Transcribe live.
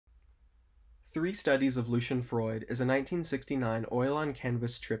Three Studies of Lucian Freud is a 1969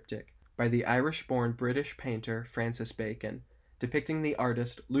 oil-on-canvas triptych by the Irish-born British painter Francis Bacon, depicting the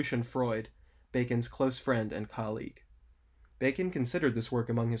artist Lucian Freud, Bacon's close friend and colleague. Bacon considered this work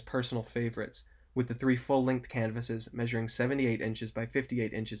among his personal favorites, with the three full-length canvases measuring 78 inches by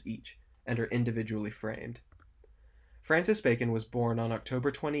 58 inches each, and are individually framed. Francis Bacon was born on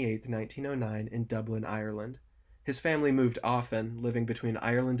October 28, 1909 in Dublin, Ireland. His family moved often, living between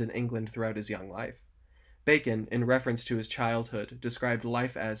Ireland and England throughout his young life. Bacon, in reference to his childhood, described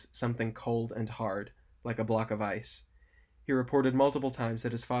life as something cold and hard, like a block of ice. He reported multiple times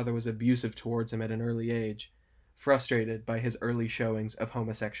that his father was abusive towards him at an early age, frustrated by his early showings of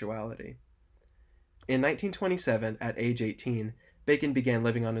homosexuality. In 1927, at age 18, Bacon began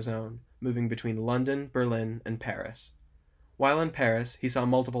living on his own, moving between London, Berlin, and Paris. While in Paris, he saw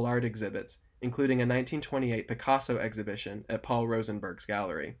multiple art exhibits, including a 1928 Picasso exhibition at Paul Rosenberg's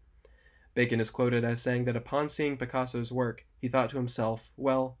gallery. Bacon is quoted as saying that upon seeing Picasso's work, he thought to himself,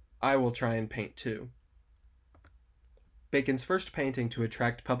 well, I will try and paint too. Bacon's first painting to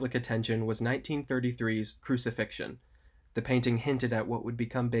attract public attention was 1933's Crucifixion. The painting hinted at what would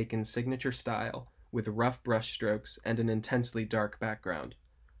become Bacon's signature style, with rough brushstrokes and an intensely dark background.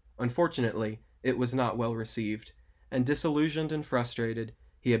 Unfortunately, it was not well received, and disillusioned and frustrated,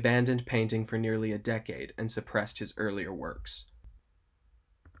 he abandoned painting for nearly a decade and suppressed his earlier works.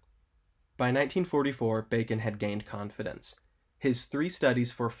 By 1944, Bacon had gained confidence. His three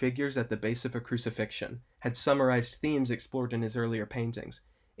studies for figures at the base of a crucifixion had summarized themes explored in his earlier paintings,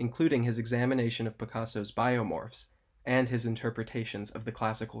 including his examination of Picasso's biomorphs and his interpretations of the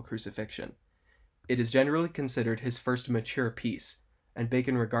classical crucifixion. It is generally considered his first mature piece, and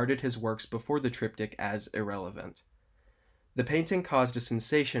Bacon regarded his works before the triptych as irrelevant. The painting caused a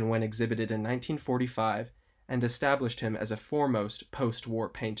sensation when exhibited in 1945 and established him as a foremost post-war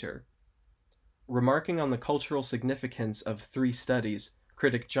painter. Remarking on the cultural significance of three studies,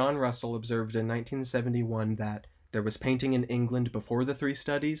 critic John Russell observed in 1971 that there was painting in England before the three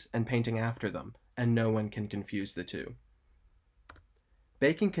studies and painting after them, and no one can confuse the two.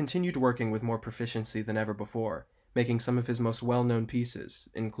 Bacon continued working with more proficiency than ever before, making some of his most well-known pieces,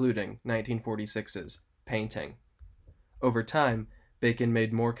 including 1946's Painting. Over time, Bacon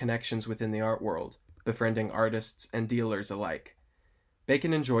made more connections within the art world, befriending artists and dealers alike.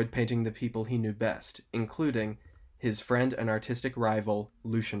 Bacon enjoyed painting the people he knew best, including his friend and artistic rival,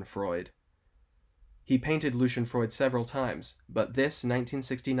 Lucian Freud. He painted Lucian Freud several times, but this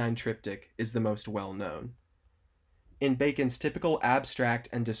 1969 triptych is the most well-known. In Bacon's typical abstract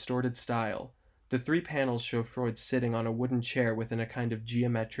and distorted style, the three panels show Freud sitting on a wooden chair within a kind of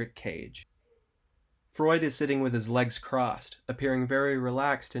geometric cage. Freud is sitting with his legs crossed, appearing very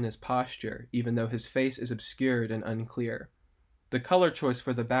relaxed in his posture, even though his face is obscured and unclear. The color choice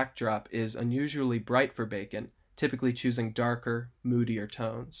for the backdrop is unusually bright for Bacon, typically choosing darker, moodier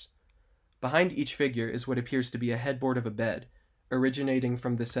tones. Behind each figure is what appears to be a headboard of a bed, originating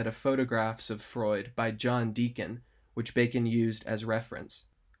from the set of photographs of Freud by John Deacon, which Bacon used as reference.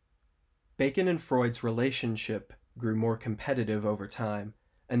 Bacon and Freud's relationship grew more competitive over time,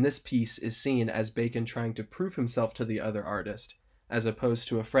 and this piece is seen as Bacon trying to prove himself to the other artist, as opposed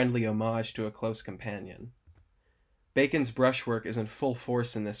to a friendly homage to a close companion. Bacon's brushwork is in full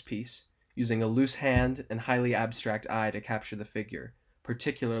force in this piece, using a loose hand and highly abstract eye to capture the figure,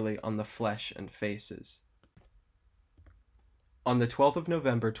 particularly on the flesh and faces. On the 12th of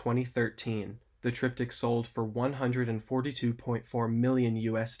November 2013, the triptych sold for $142.4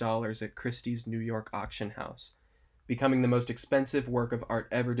 million at Christie's New York auction house, becoming the most expensive work of art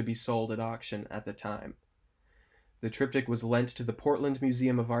ever to be sold at auction at the time. The triptych was lent to the Portland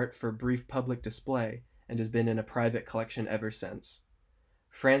Museum of Art for a brief public display and has been in a private collection ever since.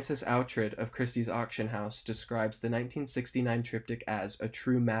 Francis Outred of Christie's auction house describes the 1969 triptych as a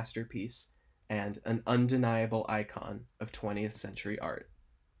true masterpiece and an undeniable icon of 20th century art.